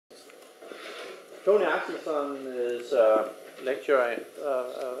Tony Axelsson is a lecturer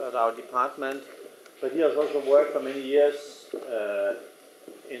at our department, but he has also worked for many years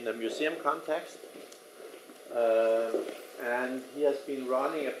in the museum context, and he has been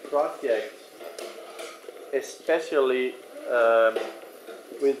running a project especially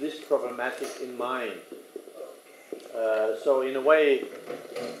with this problematic in mind. So in a way,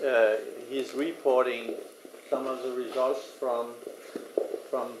 he's reporting some of the results from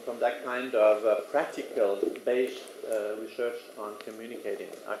that kind of practical based research on communicating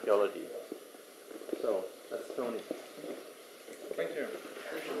archaeology. So that's Tony. Thank you.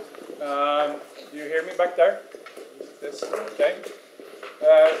 Do you hear me back there? Yes. Okay.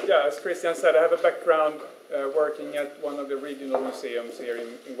 Yeah, as Christian said, I have a background working at one of the regional museums here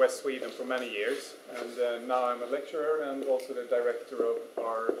in West Sweden for many years, and now I'm a lecturer and also the director of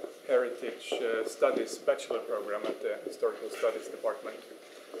our Heritage Studies Bachelor program at the Historical Studies Department.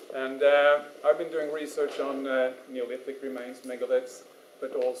 And I've been doing research on Neolithic remains, megaliths,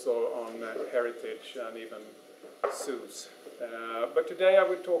 but also on heritage and even zoos. But today I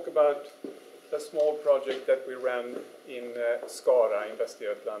will talk about a small project that we ran in Skara in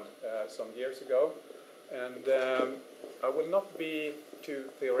Västergötland some years ago. And I will not be too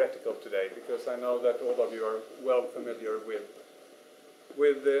theoretical today, because I know that all of you are well familiar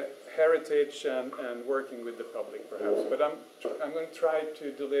with the heritage and working with the public, perhaps. But I'm going to try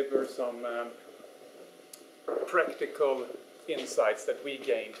to deliver some practical insights that we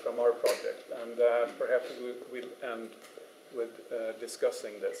gained from our project, and perhaps we'll end with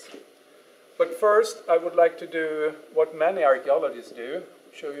discussing this. But first, I would like to do what many archaeologists do,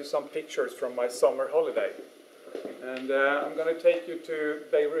 show you some pictures from my summer holiday. And I'm going to take you to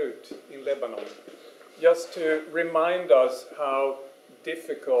Beirut in Lebanon, just to remind us how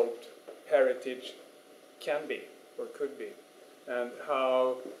difficult heritage can be, or could be, and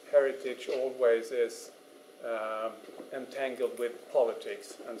how heritage always is entangled with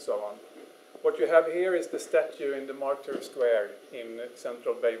politics and so on. What you have here is the statue in the Martyr Square in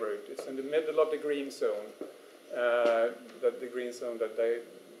central Beirut. It's in the middle of the green zone, the green zone that they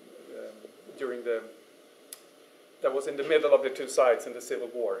that was in the middle of the two sides in the Civil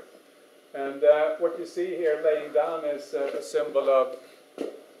War. And what you see here laying down is a symbol of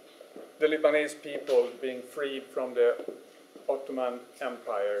the Lebanese people being freed from the Ottoman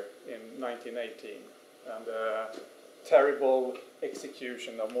Empire in 1918, and a terrible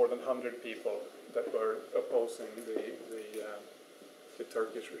execution of more than 100 people that were opposing the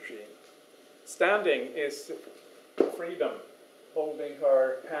Turkish regime. Standing is Freedom, holding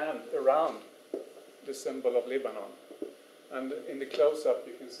her hand around the symbol of Lebanon. And in the close-up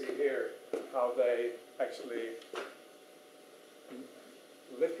you can see here how they actually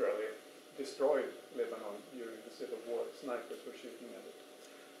literally destroyed Lebanon during the Civil War. Snipers were shooting at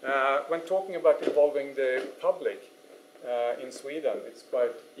it. When talking about involving the public in Sweden, it's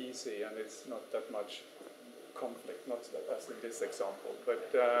quite easy and it's not that much conflict, not as in this example,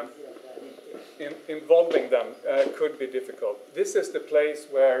 but involving them could be difficult. This is the place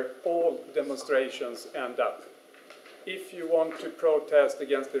where all demonstrations end up. If you want to protest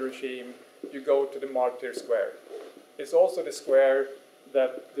against the regime, you go to the Martyr Square. It's also the square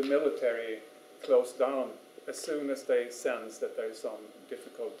that the military closed down as soon as they sense that there is some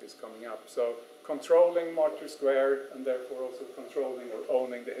difficulties coming up. So controlling Martyr Square, and therefore also controlling or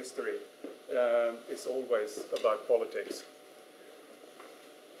owning the history, is always about politics.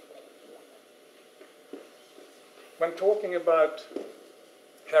 When talking about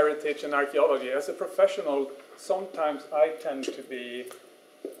heritage and archaeology, as a professional, sometimes I tend to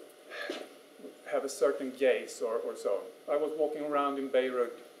have a certain gaze or so. I was walking around in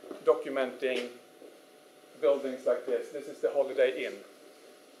Beirut documenting buildings like this. This is the Holiday Inn.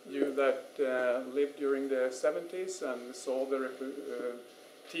 You that lived during the 70s and saw the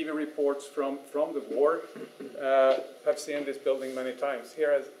TV reports from the war have seen this building many times.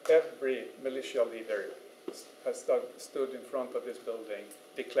 Here has every militia leader has stood in front of this building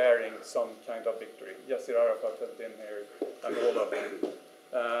declaring some kind of victory. Yasser Arafat has been here, and all of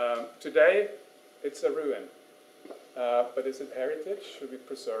them. Today, it's a ruin. But is it heritage? Should we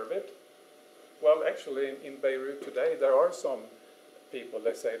preserve it? Well, actually, in Beirut today, there are some people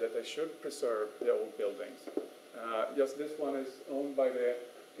that say that they should preserve the old buildings. Just this one is owned by the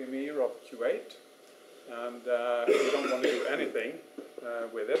Emir of Kuwait, and he don't want to do anything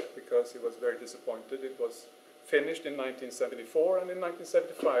with it because he was very disappointed. It was finished in 1974, and in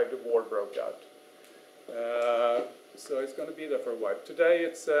 1975 the war broke out. So it's going to be there for a while. Today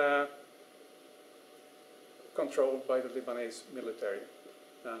it's controlled by the Lebanese military,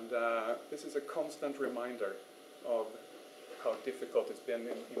 and this is a constant reminder of how difficult it's been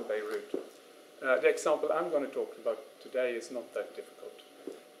in Beirut. The example I'm going to talk about today is not that difficult.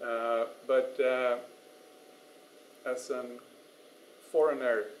 But as a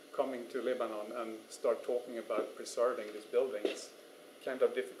foreigner coming to Lebanon and start talking about preserving this building, it's kind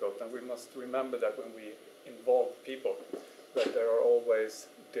of difficult. And we must remember that when we involve people, that there are always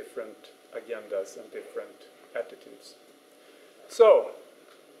different agendas and different attitudes. So,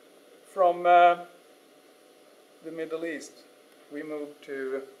 from the Middle East, we moved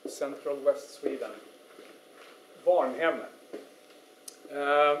to central West Sweden, Varnhem.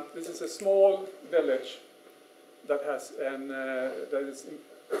 This is a small village that has that is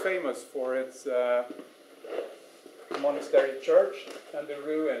famous for its monastery church and the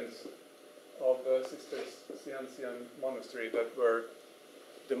ruins of the Cistercian monastery that were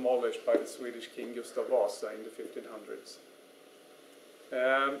demolished by the Swedish king Gustav Vasa in the 1500s.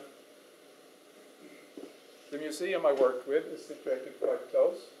 The museum I work with is situated quite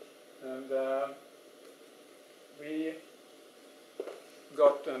close, and we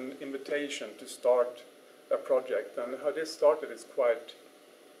got an invitation to start a project. And how this started is quite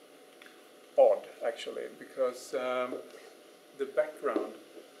odd, actually, because the background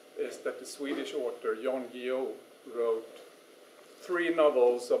is that the Swedish author Jan Guillou wrote 3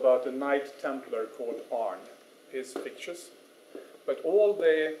 novels about a knight templar called Arn. His fictitious, but all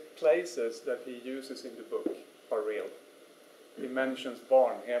the places that he uses in the book are real. He mentions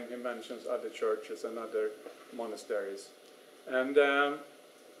Varnhem, he mentions other churches and other monasteries. And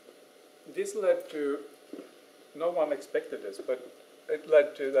this led to, no one expected this, but it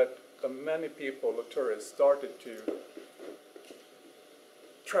led to that many people, the tourists, started to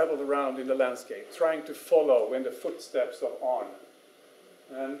travel around in the landscape, trying to follow in the footsteps of Arn.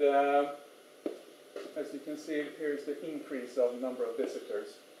 And as you can see, here's the increase of number of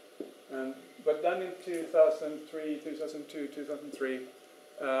visitors. But then in 2003, 2002, 2003,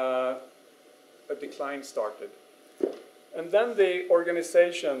 a decline started. And then the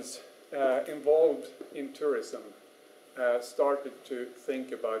organizations involved in tourism started to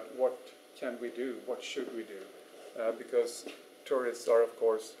think about what can we do, what should we do, because tourists are, of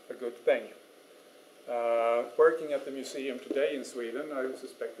course, a good thing. Working at the museum today in Sweden, I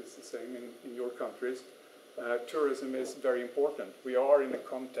suspect it's the same in your countries, tourism is very important. We are in a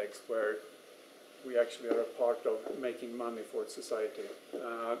context where we actually are a part of making money for society.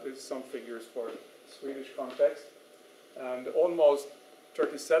 There's some figures for Swedish context, and almost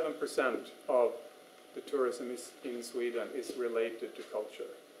 37% of the tourism in Sweden is related to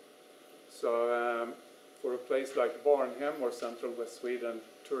culture. So for a place like Varnhem or central West Sweden,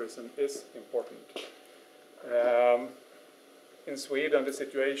 tourism is important. In Sweden, the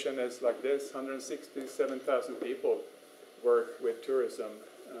situation is like this: 167,000 people work with tourism,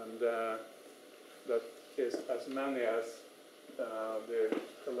 and that is as many as the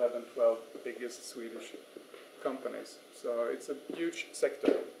 11, 12 biggest Swedish companies. So it's a huge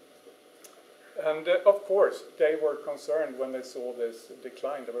sector. And of course, they were concerned when they saw this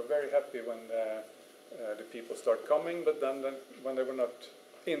decline. They were very happy when the people started coming, but then when they were not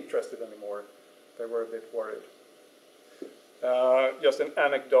interested anymore, they were a bit worried. Just an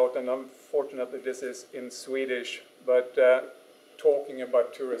anecdote, and unfortunately this is in Swedish, but talking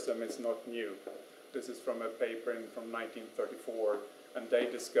about tourism is not new. This is from a paper from 1934, and they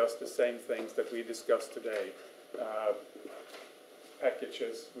discussed the same things that we discuss today.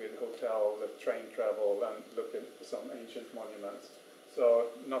 Packages with hotel, train travel, and look at some ancient monuments.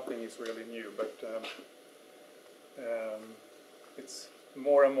 So nothing is really new, but it's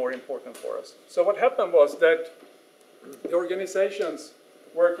more and more important for us. So what happened was that the organizations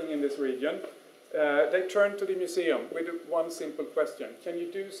working in this region, they turned to the museum with one simple question: can you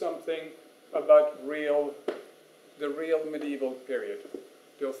do something about the real medieval period,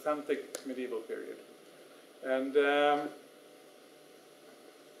 the authentic medieval period? And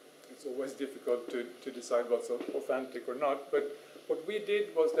it's always difficult to decide what's authentic or not, but what we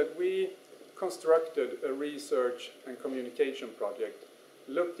did was that we constructed a research and communication project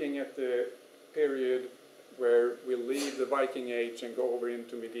looking at the period where we leave the Viking Age and go over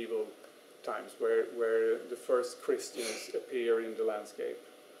into medieval times, where the first Christians appear in the landscape.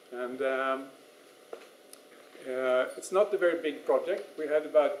 And it's not a very big project. We had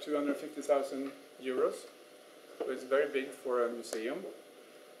about 250,000 euros, so it's very big for a museum.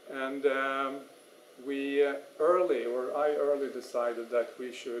 And I early decided that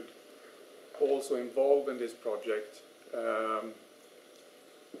we should also involve in this project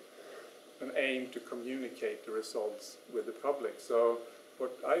an aim to communicate the results with the public. So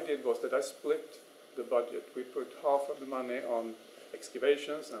what I did was that I split the budget. We put half of the money on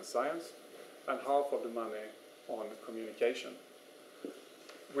excavations and science, and half of the money on communication.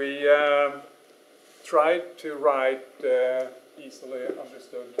 We tried to write easily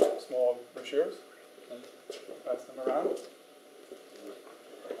understood small brochures and pass them around.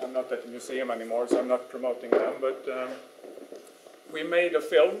 I'm not at the museum anymore, so I'm not promoting them, but we made a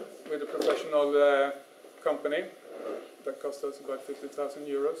film with a professional company that cost us about 50,000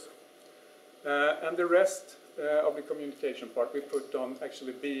 euros. And the rest of the communication part we put on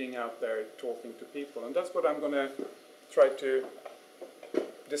actually being out there talking to people. And that's what I'm going to try to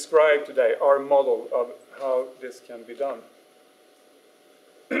describe today, our model of how this can be done.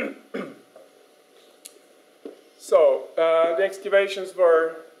 So, the excavations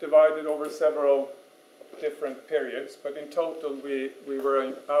were divided over several different periods, but in total we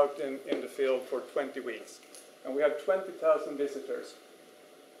were out in the field for 20 weeks. And we had 20,000 visitors.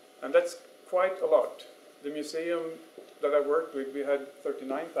 And that's quite a lot. The museum that I worked with, we had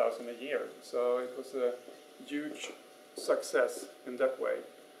 39,000 a year. So it was a huge success in that way.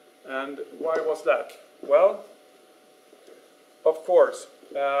 And why was that? Well, of course,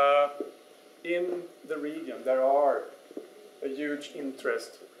 in the region there are a huge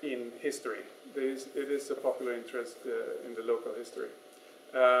interest in history. It is a popular interest in the local history.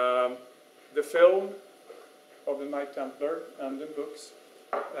 The film of the Knight Templar and the books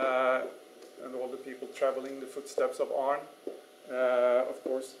and all the people traveling the footsteps of Arn, of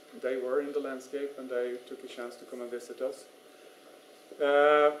course, they were in the landscape and they took a chance to come and visit us.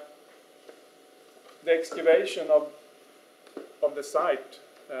 The excavation of the site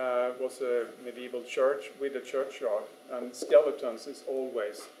was a medieval church with a churchyard, and skeletons is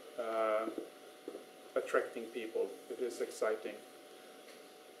always attracting people. It is exciting.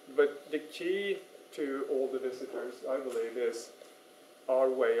 But the key to all the visitors, I believe, is our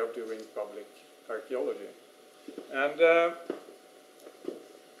way of doing public archaeology. And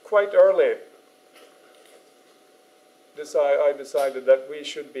quite early, I decided that we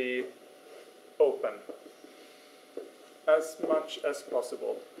should be open as much as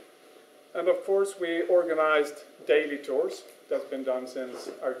possible. And of course, we organized daily tours. That's been done since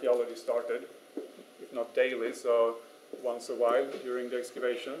archaeology started, if not daily, so once a while during the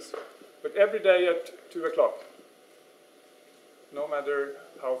excavations. But every day at 2 o'clock, no matter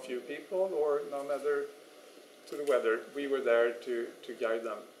how few people or no matter to the weather, we were there to guide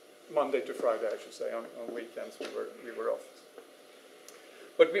them. Monday to Friday, I should say. On weekends we were off.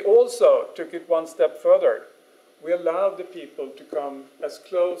 But we also took it one step further. We allowed the people to come as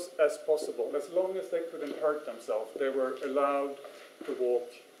close as possible. As long as they couldn't hurt themselves, they were allowed to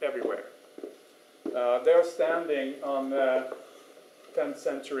walk everywhere. They are standing on 10th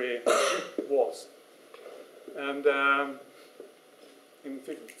century walls. And in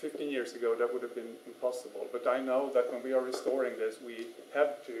 15 years ago, that would have been impossible. But I know that when we are restoring this, we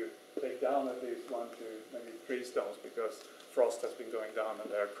have to take down at least 1 to maybe 3 stones because frost has been going down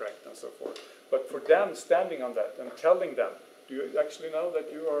and they are cracked and so forth. But for them, standing on that and telling them, do you actually know that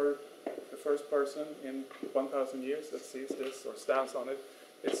you are the first person in 1,000 years that sees this or stands on it?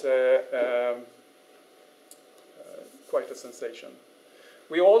 It's quite a sensation.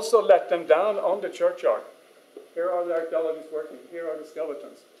 We also let them down on the churchyard. Here are the archaeologists working. Here are the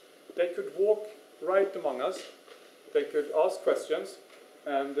skeletons. They could walk right among us. They could ask questions,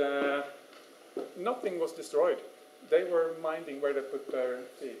 and nothing was destroyed. They were minding where they put their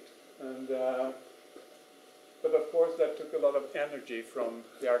feet. And, but of course, that took a lot of energy from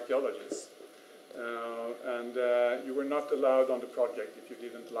the archaeologists. And you were not allowed on the project if you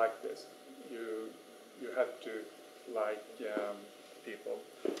didn't like this. You had to like people.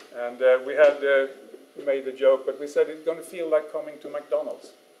 And we had made a joke, but we said it's going to feel like coming to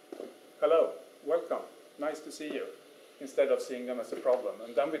McDonald's. Hello, welcome, nice to see you, instead of seeing them as a problem.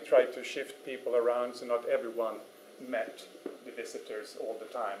 And then we tried to shift people around so not everyone met the visitors all the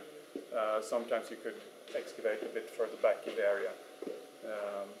time. Sometimes you could excavate a bit further back in the area.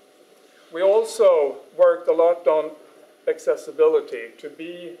 We also worked a lot on accessibility, to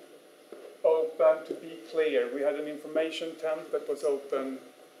be open, to be clear. We had an information tent that was open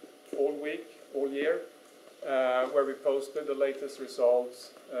all week, all year, where we posted the latest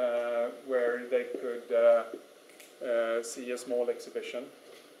results, where they could see a small exhibition.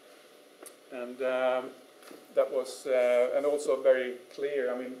 And that was, and also very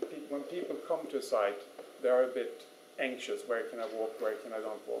clear. I mean, when people come to a site, they are a bit anxious. Where can I walk? Where can I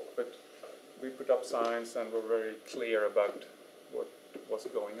not walk? But we put up signs and were very clear about what was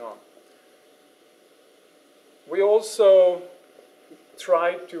going on. We also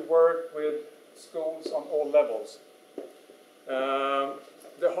tried to work with schools on all levels.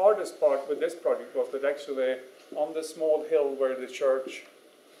 The hardest part with this project was that actually on the small hill where the church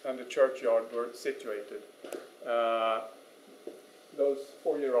and the churchyard were situated, those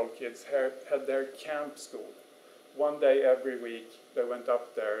 4-year-old kids had their camp school. One day every week they went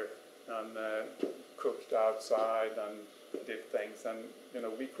up there and cooked outside and did things, and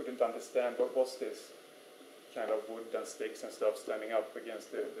we couldn't understand what was this kind of wood and sticks and stuff standing up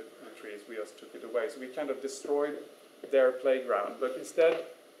against the trees. We just took it away. So we kind of destroyed their playground, but instead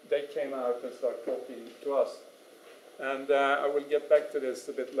they came out and started talking to us. And I will get back to this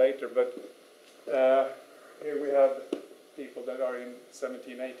a bit later, but here we have people that are in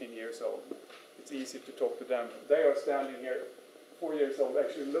 17, 18 years old. It's easy to talk to them. They are standing here, 4 years old,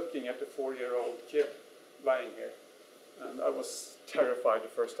 actually looking at the 4-year-old kid lying here. And I was terrified the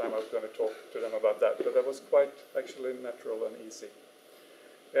first time I was going to talk to them about that, but that was quite actually natural and easy.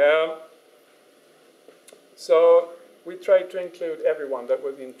 So we tried to include everyone that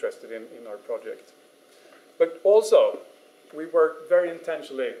was interested in our project. But also, we worked very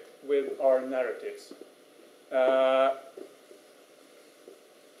intentionally with our narratives.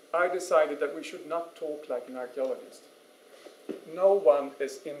 I decided that we should not talk like an archaeologist. No one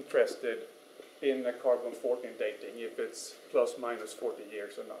is interested in a carbon-14 dating, if it's plus minus 40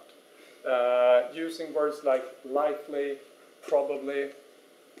 years or not. Using words like likely, probably.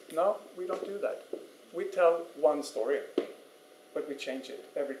 No, we don't do that. We tell one story, but we change it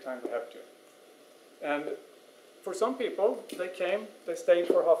every time we have to. And for some people, they came, they stayed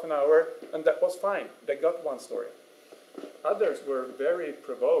for half an hour, and that was fine. They got one story. Others were very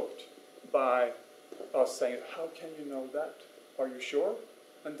provoked by us saying, how can you know that? Are you sure?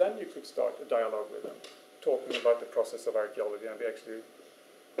 And then you could start a dialogue with them, talking about the process of archaeology. And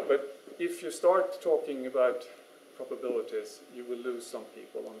but if you start talking about probabilities, you will lose some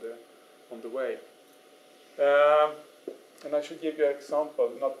people on the way. And I should give you an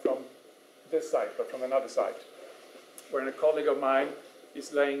example, not from this site, but from another site, where a colleague of mine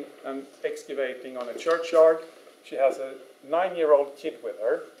is laying and excavating on a churchyard. She has a 9-year-old kid with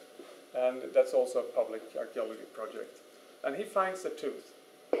her, and that's also a public archaeology project. And he finds a tooth.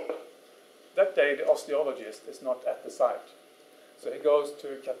 That day, the osteologist is not at the site. So he goes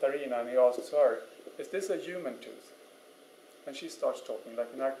to Katarina and he asks her, is this a human tooth? And she starts talking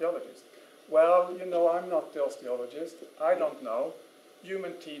like an archaeologist. Well, I'm not the osteologist. I don't know.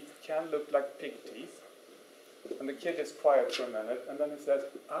 Human teeth can look like pig teeth. And the kid is quiet for a minute, and then he says,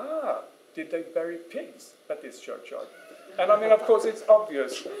 did they bury pigs at this churchyard? And I mean, of course, it's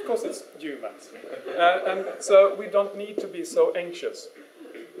obvious. Of course, it's humans. And so we don't need to be so anxious.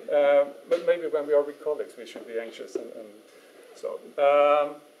 But maybe when we are with colleagues, we should be anxious.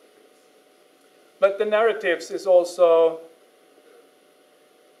 But the narratives is also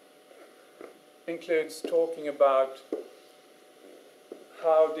includes talking about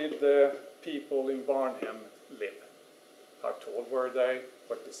how did the people in Varnhem live? How tall were they?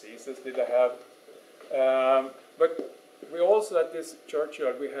 What diseases did they have? But we also, at this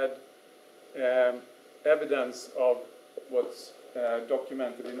churchyard, we had evidence of what's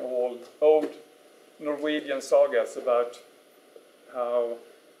documented in old Norwegian sagas about how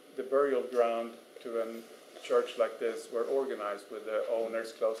the burial ground to a church like this were organized, with the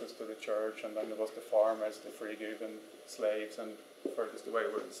owners closest to the church, and then there was the farmers, the free-given slaves, and furthest away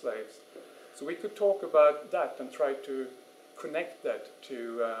were the slaves. So we could talk about that and try to connect that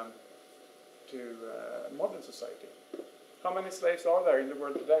to modern society. How many slaves are there in the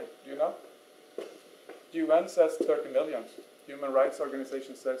world today? Do you know? UN says 30 million. Human rights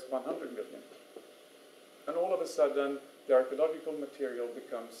organization says 100 million. And all of a sudden, the archaeological material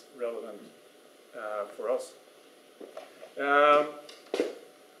becomes relevant for us.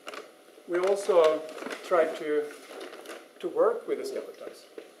 We also try to work with the skeletons,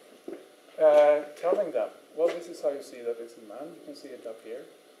 telling them, well, this is how you see that it's a man. You can see it up here.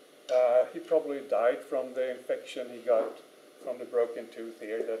 He probably died from the infection he got from the broken tooth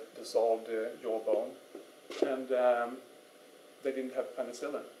here that dissolved the jawbone. And they didn't have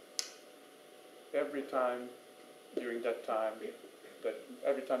penicillin. Every time during that time,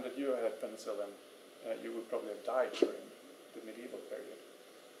 every time that you had penicillin, you would probably have died during the medieval period.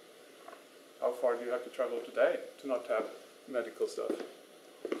 How far do you have to travel today to not have medical stuff?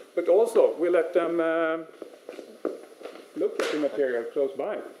 But also, we let them look at the material close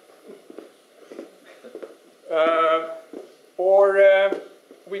by. Or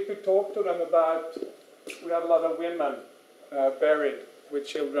we could talk to them about, we have a lot of women buried with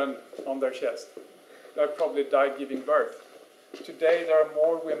children on their chest. They probably died giving birth. Today there are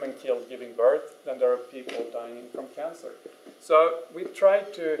more women killed giving birth than there are people dying from cancer. So we try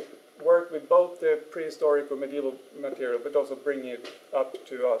to work with both the prehistoric or medieval material, but also bring it up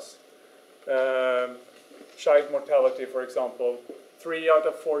to us. Child mortality, for example, 3 out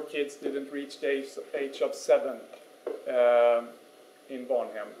of 4 kids didn't reach the age of 7. in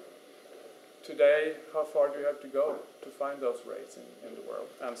Varnhem. Today, how far do you have to go to find those rays in the world,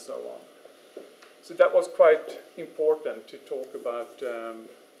 and so on. So that was quite important to talk about,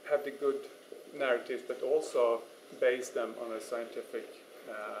 have the good narratives, but also base them on a scientific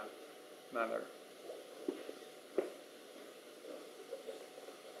manner.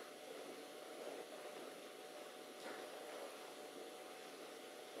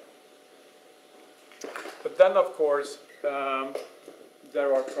 But then, of course,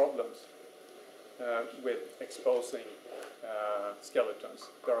 there are problems with exposing skeletons.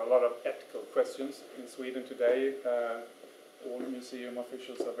 There are a lot of ethical questions in Sweden today. All museum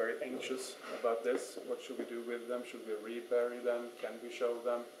officials are very anxious about this. What should we do with them? Should we rebury them? Can we show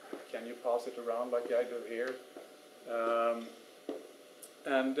them? Can you pass it around like I do here?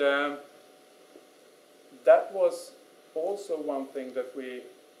 That was also one thing that we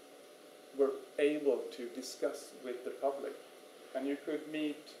were able to discuss with the public. And you could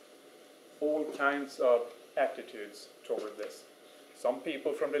meet all kinds of attitudes toward this. Some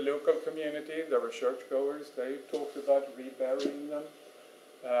people from the local community, there were churchgoers, they talked about reburying them.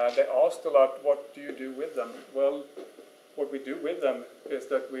 They asked a lot, what do you do with them? Well, what we do with them is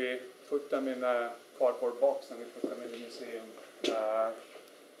that we put them in a cardboard box and we put them in the museum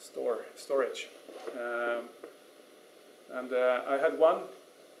storage. I had one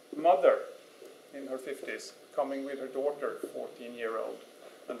mother in her 50s coming with her daughter, 14-year-old.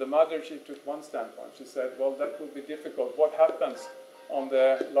 And the mother, she took one standpoint. She said, well, that will be difficult. What happens on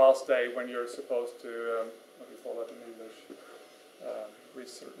the last day when you're supposed to, what do you call that in English?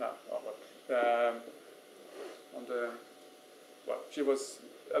 She was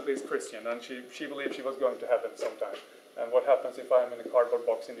at least Christian, and she believed she was going to heaven sometime. And what happens if I'm in a cardboard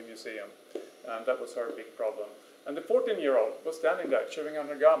box in the museum? And that was her big problem. And the 14-year-old was standing there, chewing on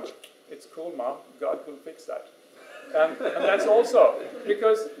her gum. It's cool, Mom. God will fix that. And that's also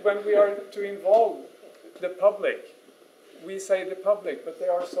because when we are to involve the public, we say the public, but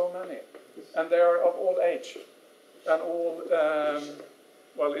there are so many. And they are of all age. And all,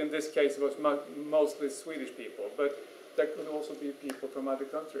 well, in this case, it was mostly Swedish people, but there could also be people from other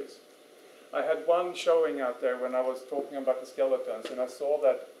countries. I had one showing out there when I was talking about the skeletons, and I saw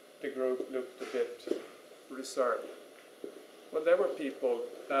that the group looked a bit reserved. Well, there were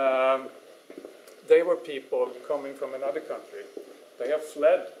people coming from another country. They have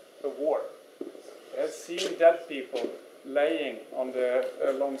fled a war. They have seen dead people laying on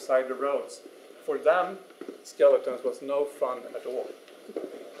alongside the roads. For them, skeletons was no fun at all.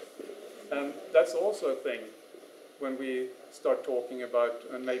 And that's also a thing when we start talking about,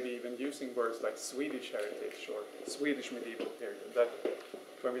 and maybe even using words like Swedish heritage or Swedish medieval period, that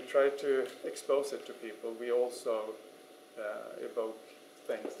when we try to expose it to people, we also evoke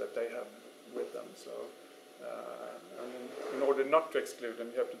things that they have with them. So, and in order not to exclude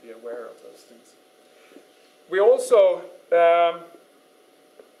them, you have to be aware of those things. We also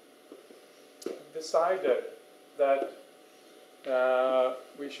decided that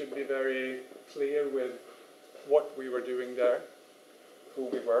we should be very clear with what we were doing there, who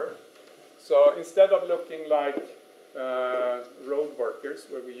we were. So instead of looking like road workers,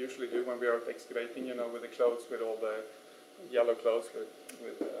 what we usually do when we are excavating, you know, with the clothes, with all the yellow clothes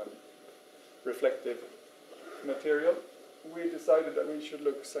with reflective material, we decided that we should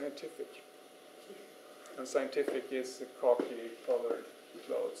look scientific. And scientific is the khaki-colored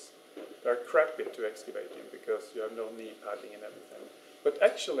clothes. They're crappy to excavate in because you have no knee padding and everything. But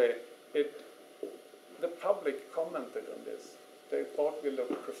actually, the public commented on this. They thought we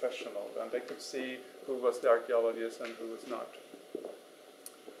looked professional, and they could see who was the archaeologist and who was not.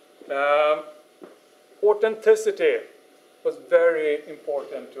 Authenticity was very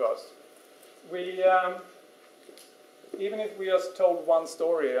important to us. We, even if we just told one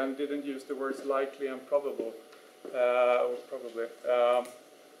story and didn't use the words likely and probable,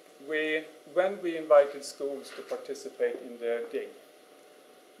 when we invited schools to participate in the dig,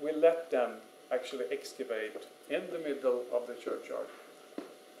 we let them actually excavate in the middle of the churchyard.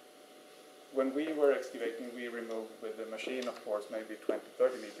 When we were excavating, we removed with the machine, of course, maybe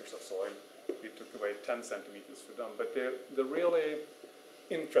 20-30 meters of soil. We took away 10 centimeters for them. But the really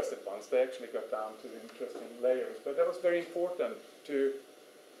interested ones, they actually got down to the interesting layers. But that was very important to,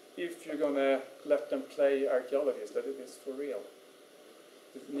 if you're going to let them play archaeology, that it is for real.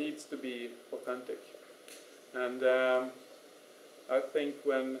 It needs to be authentic. And I think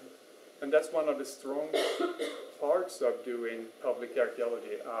and that's one of the strong parts of doing public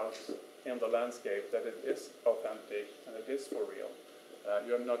archaeology out in the landscape, that it is authentic and it is for real.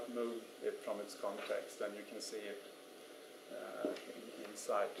 You have not moved it from its context, and you can see it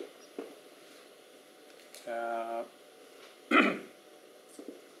inside.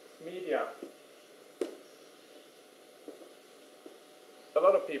 media. A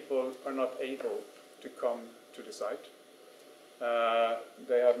lot of people are not able to come to the site.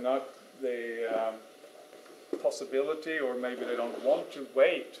 They have not the possibility, or maybe they don't want to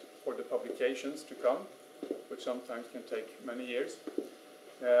wait for the publications to come, which sometimes can take many years.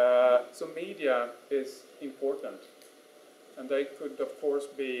 So media is important, and they could of course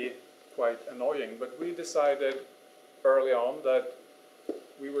be quite annoying, but we decided early on that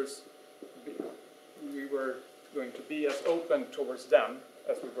we were going to be as open towards them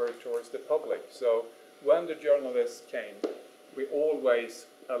as we were towards the public. So when the journalists came, we always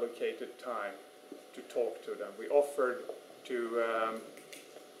allocated time to talk to them. We offered to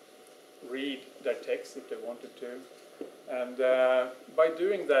read their text if they wanted to. And by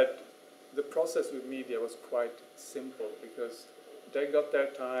doing that, the process with media was quite simple, because they got their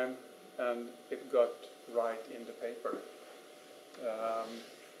time and it got right in the paper.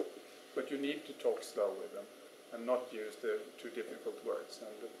 But you need to talk slow with them and not use the too difficult words,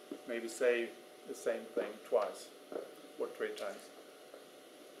 and maybe say the same thing twice or 3 times.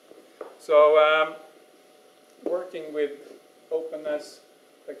 So working with openness,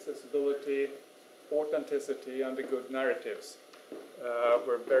 accessibility, authenticity, and the good narratives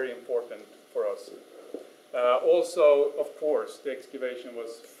were very important for us. Also, of course, the excavation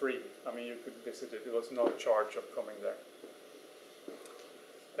was free. I mean, you could visit it. There was no charge of coming there.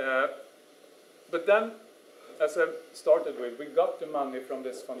 But then, as I started with, we got the money from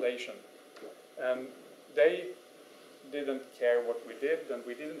this foundation. And they didn't care what we did, and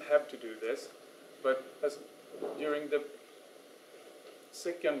we didn't have to do this. But during the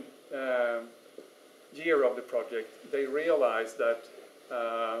second year of the project, they realized that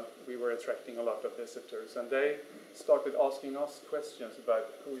we were attracting a lot of visitors, and they started asking us questions about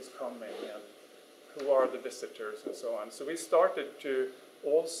who is coming and who are the visitors and so on. So we started to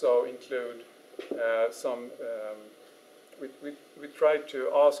also include we tried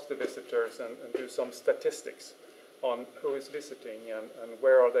to ask the visitors and do some statistics on who is visiting and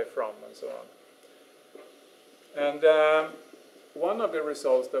where are they from and so on. And one of the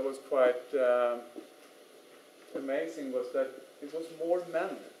results that was quite amazing was that it was more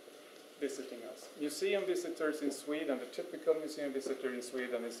men visiting us. Museum visitors in Sweden, the typical museum visitor in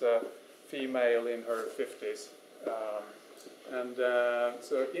Sweden is a female in her 50s.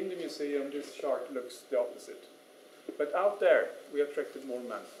 So in the museum, this chart looks the opposite. But out there, we attracted more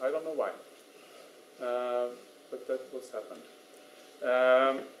men. I don't know why, but that was happened.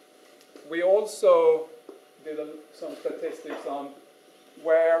 We also did some statistics on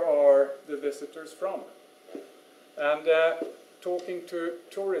where are the visitors from. And talking to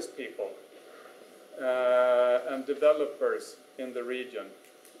tourist people and developers in the region,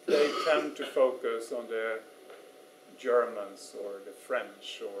 they tend to focus on the Germans or the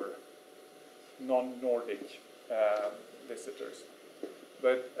French or non-Nordic visitors.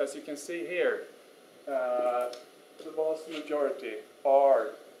 But as you can see here, the vast majority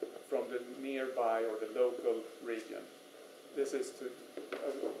are from the nearby or the local region. This is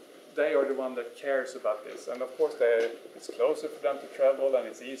they are the one that cares about this, and of course it's closer for them to travel and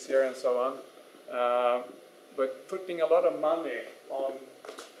it's easier and so on. But putting a lot of money on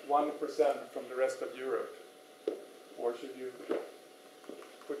 1% from the rest of Europe, or should you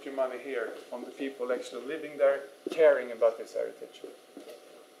put your money here on the people actually living there, caring about this heritage?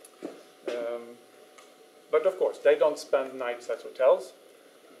 But of course, they don't spend nights at hotels.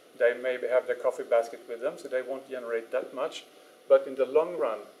 They maybe have their coffee basket with them, so they won't generate that much. But in the long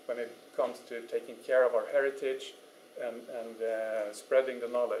run, when it comes to taking care of our heritage and spreading the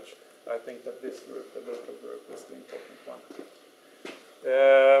knowledge, I think that this group, the local group, is the important one.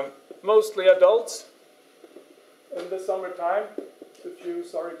 Mostly adults. In the summertime, a few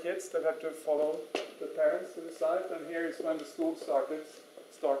sorry kids that had to follow the parents to the site. And here is when the school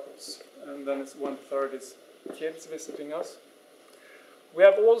starts, and then it's 1/3 is kids visiting us. We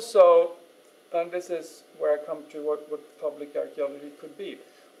have also, and this is where I come to what public archaeology could be.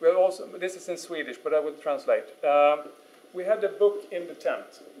 We are also, this is in Swedish, but I will translate. We had a book in the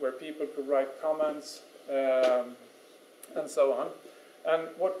tent where people could write comments and so on. And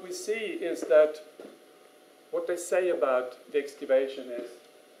what we see is that what they say about the excavation is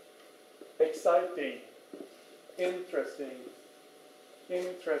exciting, interesting,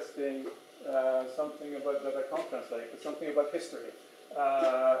 something about that I can't translate, but something about history.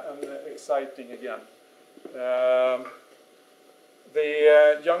 And exciting again.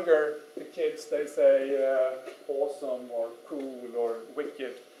 The kids, they say awesome or cool or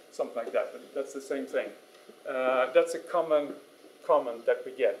wicked, something like that. But that's the same thing. That's a common comment that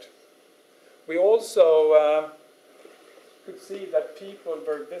we get. We also could see that people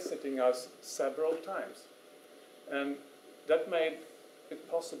were visiting us several times. And that made it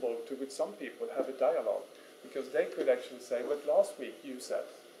possible to, with some people, have a dialogue. Because they could actually say, but last week you said,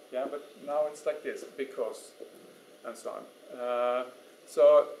 yeah, but now it's like this, because, and so on.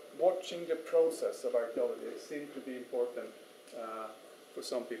 So watching the process of archaeology seemed to be important for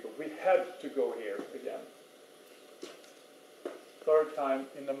some people. We had to go here again. Third time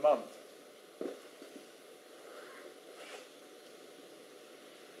in a month.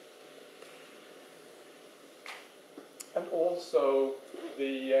 And also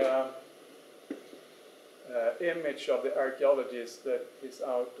the image of the archaeologist that is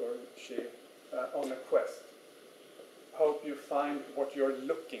out, or she, on a quest. Hope you find what you're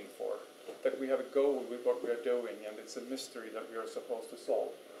looking for, that we have a goal with what we are doing, and it's a mystery that we are supposed to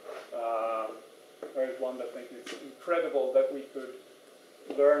solve. There is one that I think it's incredible that we could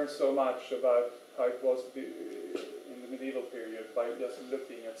learn so much about how it was in the medieval period by just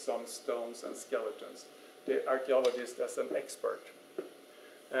looking at some stones and skeletons. The archaeologist as an expert.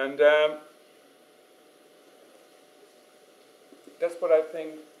 And that's what I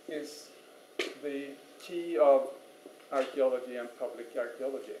think is the key of archaeology and public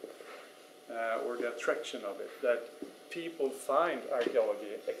archaeology, or the attraction of it, that people find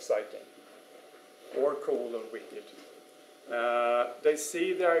archaeology exciting, or cool or wicked. They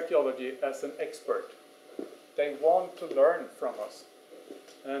see the archaeology as an expert. They want to learn from us,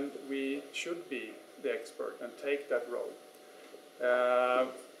 and we should be the expert and take that role.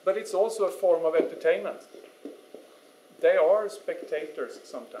 But it's also a form of entertainment. They are spectators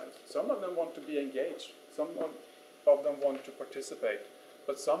sometimes. Some of them want to be engaged. Some of them want to participate.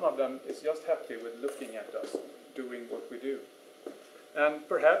 But some of them is just happy with looking at us, doing what we do. And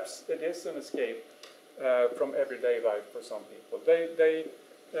perhaps it is an escape from everyday life for some people. They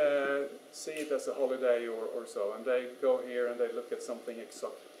see it as a holiday or so, and they go here and they look at something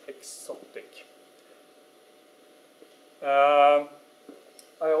exotic.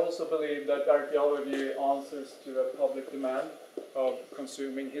 I also believe that archaeology answers to a public demand of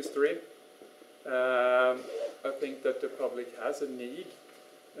consuming history. I think that the public has a need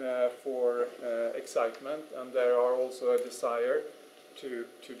for excitement, and there are also a desire to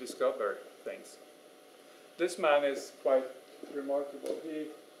discover things. This man is quite remarkable.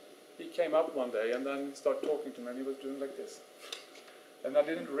 He came up one day and then started talking to me, and he was doing like this. And I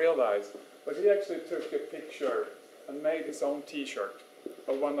didn't realize, but he actually took a picture and made his own T-shirt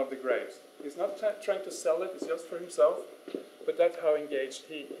of one of the graves. He's not trying to sell it, it's just for himself, but that's how engaged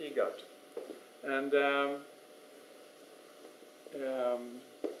he got. And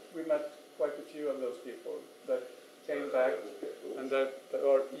we met quite a few of those people that came back and that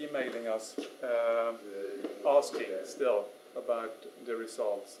are emailing us, asking still about the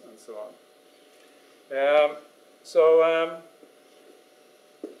results and so on.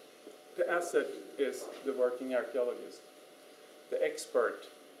 The asset is the working archaeologist, the expert,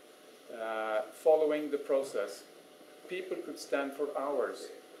 following the process. People could stand for hours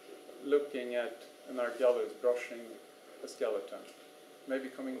looking at an archaeologist brushing a skeleton, maybe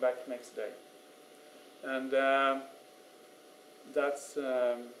coming back next day. And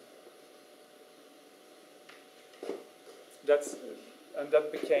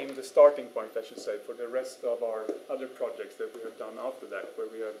that became the starting point, I should say, for the rest of our other projects that we have done after that, where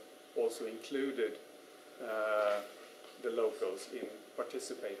we have also included the locals in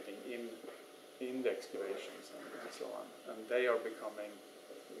participating in the excavations and so on. And they are becoming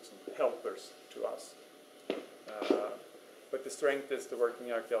some helpers to us. But the strength is the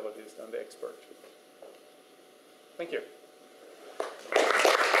working archaeologist and the expert. Thank you.